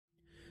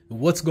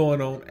What's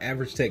going on?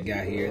 Average Tech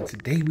Guy here, and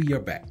today we are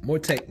back. More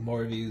tech, more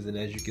reviews, and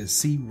as you can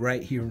see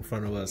right here in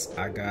front of us,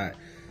 I got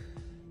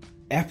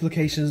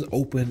applications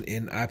open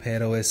in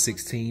iPadOS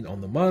 16 on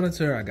the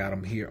monitor. I got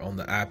them here on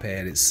the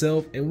iPad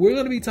itself, and we're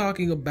going to be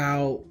talking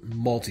about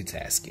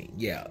multitasking.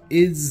 Yeah,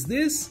 is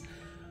this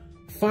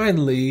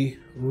finally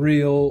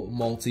real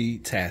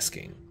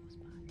multitasking?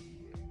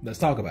 Let's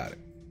talk about it.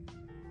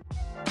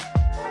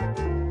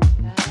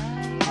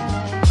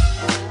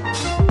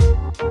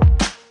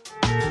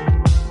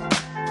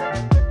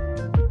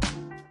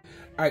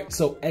 All right,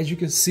 so as you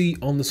can see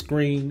on the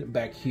screen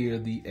back here,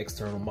 the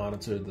external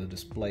monitor, the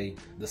display,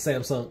 the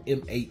Samsung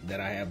M8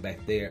 that I have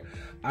back there,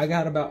 I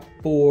got about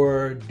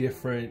 4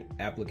 different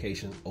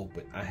applications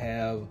open. I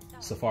have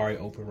Safari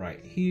open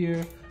right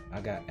here. I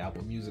got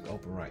Apple Music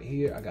open right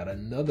here. I got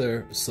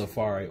another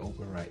Safari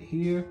open right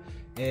here.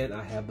 And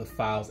I have the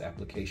Files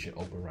application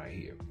open right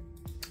here.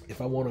 If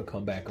I want to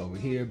come back over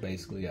here,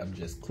 basically I'm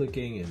just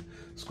clicking and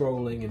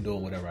scrolling and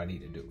doing whatever I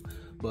need to do.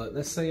 But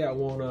let's say I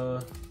want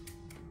to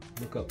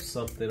look up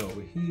something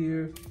over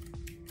here.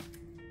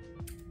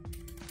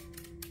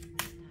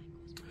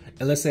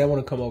 And let's say I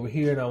want to come over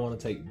here and I want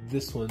to take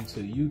this one to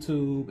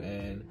YouTube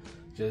and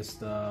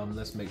just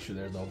let's make sure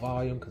there's no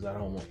volume because I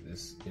don't want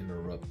this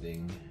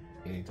interrupting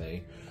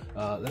anything.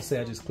 Let's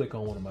say I just click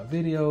on one of my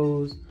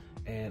videos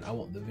and I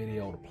want the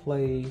video to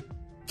play.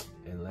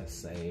 And let's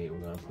say we're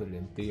going to put it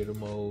in theater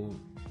mode.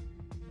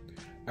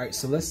 All right,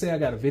 so let's say I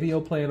got a video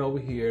playing over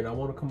here and I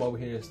want to come over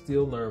here and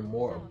still learn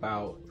more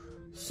about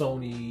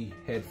Sony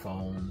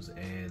headphones,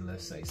 and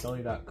let's say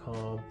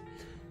Sony.com.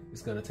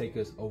 It's going to take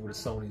us over to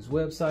Sony's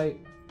website,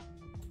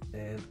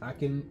 and I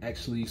can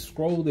actually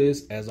scroll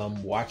this as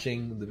I'm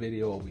watching the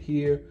video over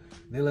here.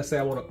 Then let's say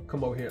I want to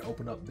come over here and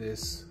open up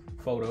this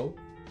photo,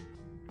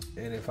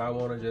 and if I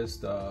want to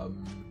just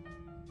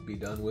be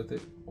done with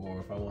it, or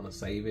if I want to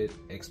save it,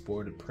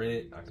 export it, print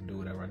it, I can do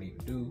whatever I need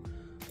to do.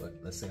 But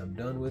let's say I'm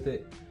done with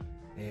it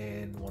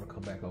and want to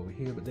come back over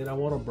here, but then I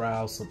want to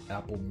browse some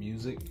Apple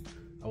Music.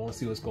 I want to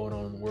see what's going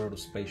on in the world of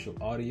spatial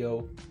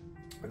audio.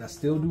 And I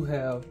still do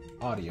have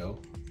audio.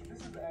 This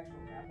is the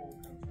actual Apple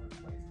comes to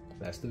replace.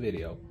 That's the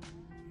video.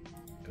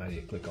 And I need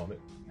to click on it.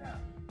 Now,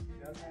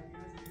 it does have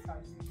USB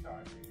Type-C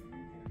charging.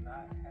 You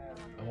cannot have...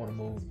 I want to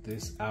move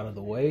this out of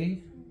the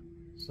way.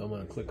 So I'm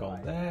going to click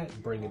on that,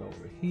 bring it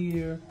over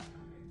here.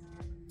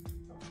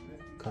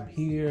 Come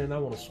here, and I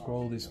want to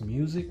scroll this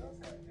music.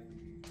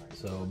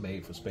 So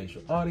made for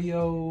spatial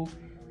audio.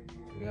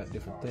 We got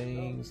different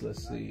things.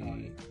 Let's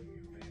see.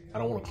 I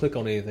don't want to click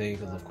on anything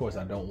because of course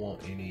I don't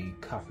want any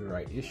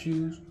copyright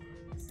issues,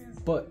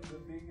 but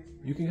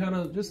you can kind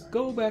of just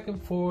go back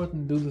and forth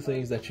and do the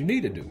things that you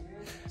need to do.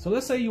 So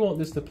let's say you want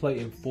this to play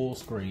in full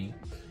screen.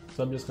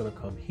 So I'm just going to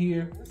come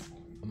here.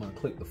 I'm going to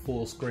click the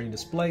full screen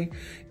display.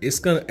 It's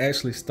going to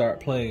actually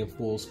start playing in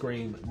full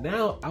screen.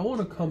 Now I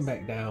want to come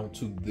back down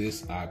to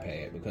this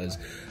iPad because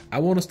I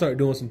want to start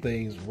doing some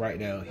things right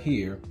down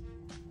here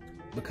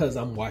because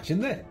I'm watching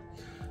that.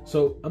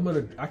 So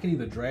I can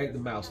either drag the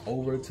mouse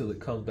over till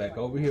it comes back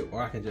over here,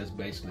 or I can just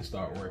basically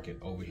start working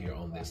over here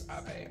on this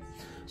iPad.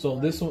 So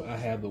on this one, I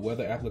have the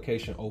weather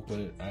application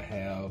open. I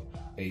have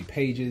a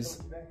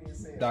Pages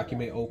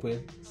document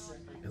open.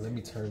 And let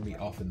me turn me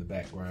off in the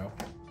background.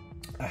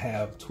 I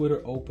have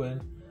Twitter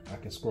open. I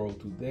can scroll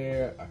through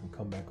there. I can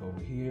come back over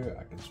here.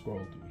 I can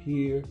scroll through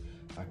here.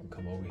 I can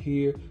come over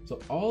here. So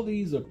all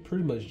these are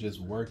pretty much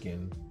just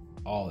working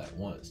all at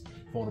once.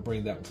 If I want to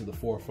bring that one to the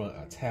forefront,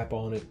 I tap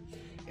on it.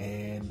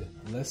 And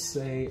let's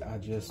say I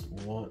just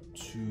want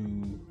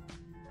to,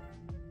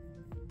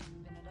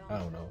 I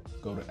don't know,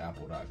 go to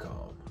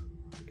apple.com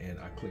and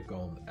I click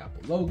on the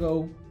Apple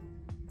logo,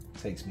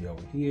 takes me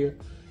over here,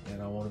 and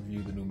I want to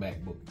view the new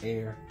MacBook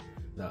Air.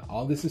 Now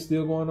all this is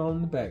still going on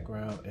in the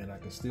background and I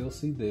can still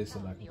see this,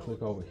 and I can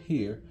click over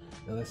here.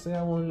 And let's say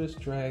I want to just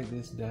drag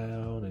this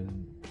down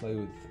and play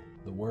with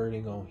the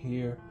wording on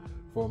here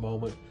for a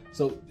moment.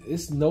 So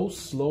it's no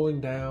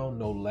slowing down,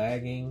 no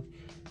lagging.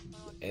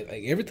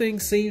 Like everything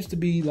seems to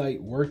be like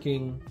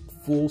working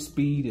full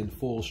speed and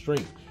full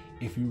strength.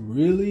 If you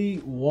really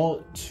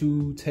want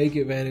to take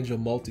advantage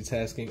of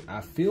multitasking,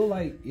 I feel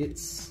like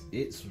it's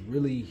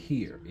really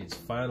here. It's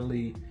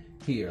finally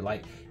here.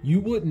 Like you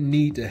wouldn't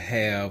need to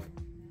have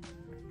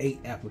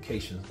 8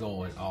 applications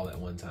going all at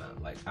one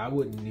time. Like I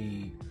wouldn't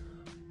need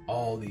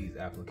all these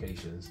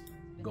applications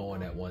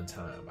going at one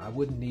time. I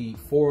wouldn't need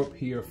 4 up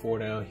here, 4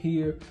 down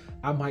here.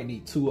 I might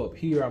need 2 up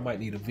here. I might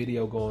need a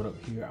video going up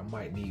here. I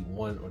might need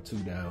 1 or 2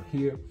 down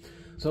here.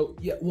 So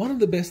yeah, one of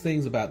the best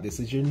things about this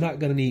is you're not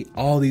going to need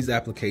all these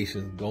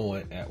applications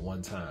going at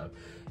one time.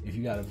 If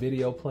you got a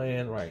video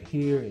playing right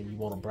here and you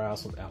want to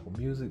browse some Apple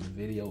Music, the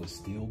video is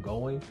still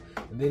going.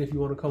 And then if you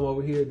want to come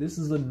over here, this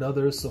is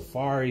another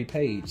Safari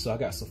page. So I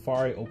got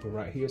Safari open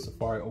right here,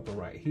 Safari open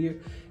right here.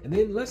 And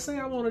then let's say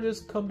I want to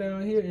just come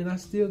down here and I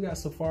still got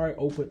Safari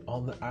open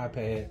on the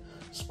iPad,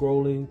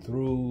 scrolling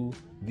through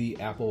the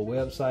Apple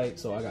website.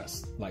 So I got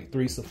like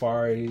 3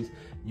 Safaris.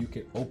 You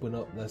can open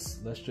up,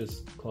 let's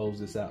just close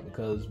this out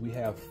because we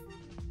have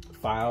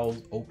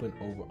files open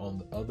over on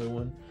the other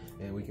one.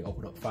 and we can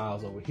open up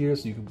files over here,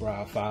 so you can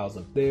browse files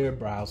up there,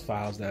 browse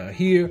files down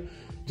here.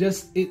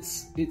 Just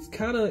it's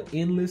kind of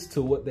endless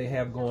to what they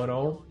have going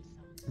on,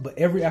 but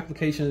every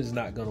application is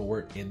not going to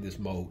work in this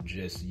mode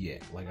just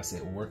yet. Like I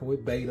said, we're working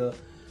with beta.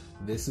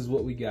 This is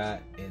what we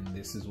got, and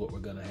this is what we're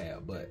gonna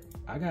have. But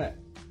I got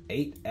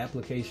 8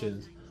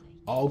 applications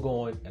all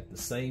going at the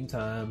same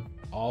time,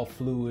 all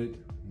fluid,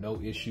 no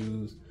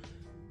issues.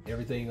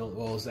 Everything on,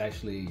 well, it's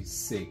actually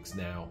 6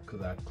 now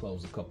because I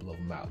closed a couple of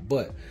them out.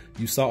 But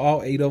you saw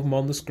all 8 of them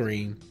on the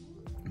screen.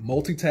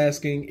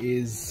 Multitasking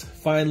is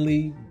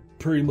finally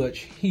pretty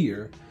much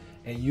here,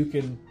 and you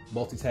can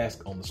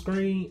multitask on the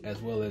screen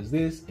as well as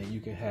this, and you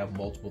can have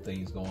multiple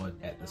things going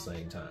at the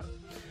same time.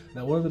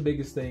 Now, one of the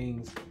biggest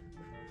things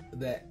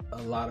that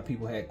a lot of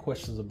people had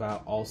questions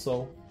about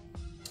also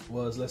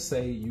was, let's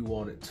say you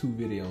wanted 2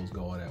 videos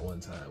going at one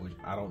time, which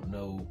I don't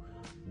know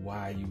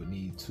why you would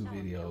need 2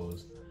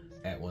 videos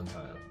at one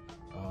time.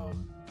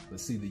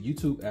 Let's see, the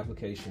YouTube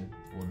application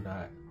will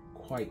not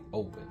quite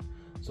open.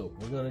 So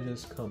we're gonna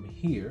just come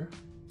here.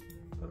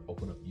 I'm gonna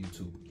open up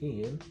YouTube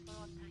again,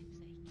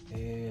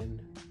 and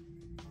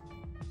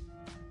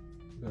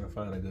we're gonna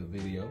find a good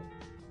video.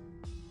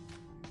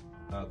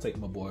 I'll take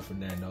my boy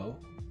Fernando,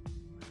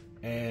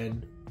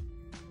 and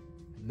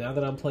now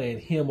that I'm playing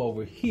him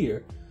over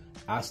here,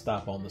 I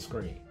stop on the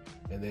screen.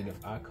 And then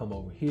if I come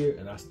over here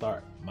and I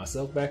start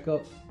myself back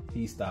up,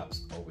 he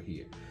stops over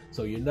here.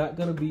 So you're not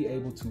gonna be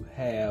able to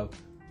have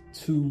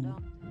 2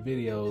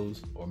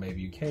 videos, or maybe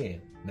you can.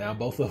 Now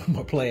both of them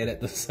are playing at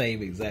the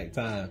same exact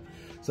time.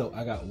 So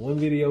I got 1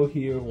 video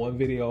here, 1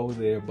 video over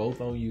there,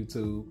 both on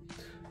YouTube.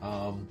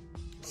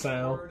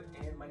 Sound. Word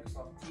and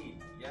Microsoft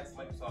Teams. Yes,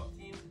 Microsoft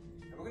Teams.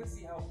 And we're gonna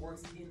see how it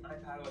works in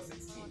iPadOS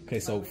 16. Okay,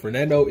 so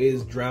Fernando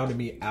is drowning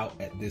me out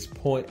at this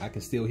point. I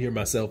can still hear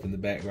myself in the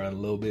background a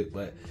little bit,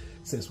 but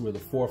since we're the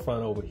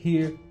forefront over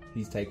here,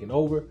 he's taking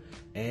over,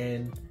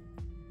 and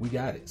we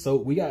got it. So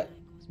we got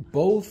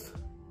both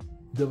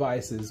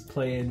devices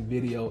playing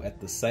video at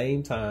the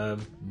same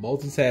time.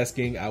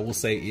 Multitasking, I will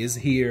say, is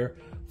here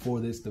for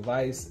this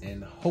device,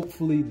 and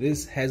hopefully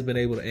this has been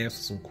able to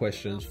answer some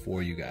questions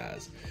for you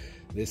guys.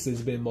 This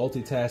has been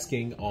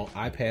multitasking on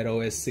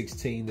iPadOS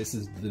 16. This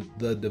is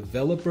the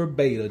developer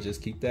beta,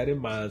 just keep that in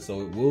mind.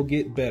 So it will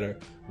get better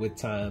with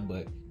time,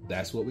 but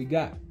that's what we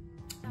got.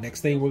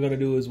 Next thing we're gonna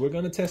do is we're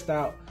gonna test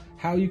out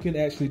how you can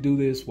actually do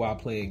this while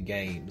playing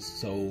games.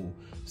 So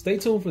stay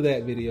tuned for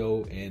that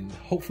video, and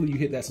hopefully you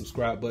hit that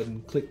subscribe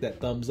button, click that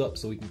thumbs up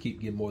so we can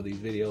keep getting more of these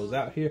videos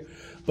out here.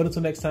 But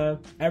until next time,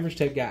 Average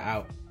Tech Guy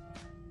out.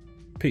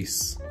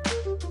 Peace.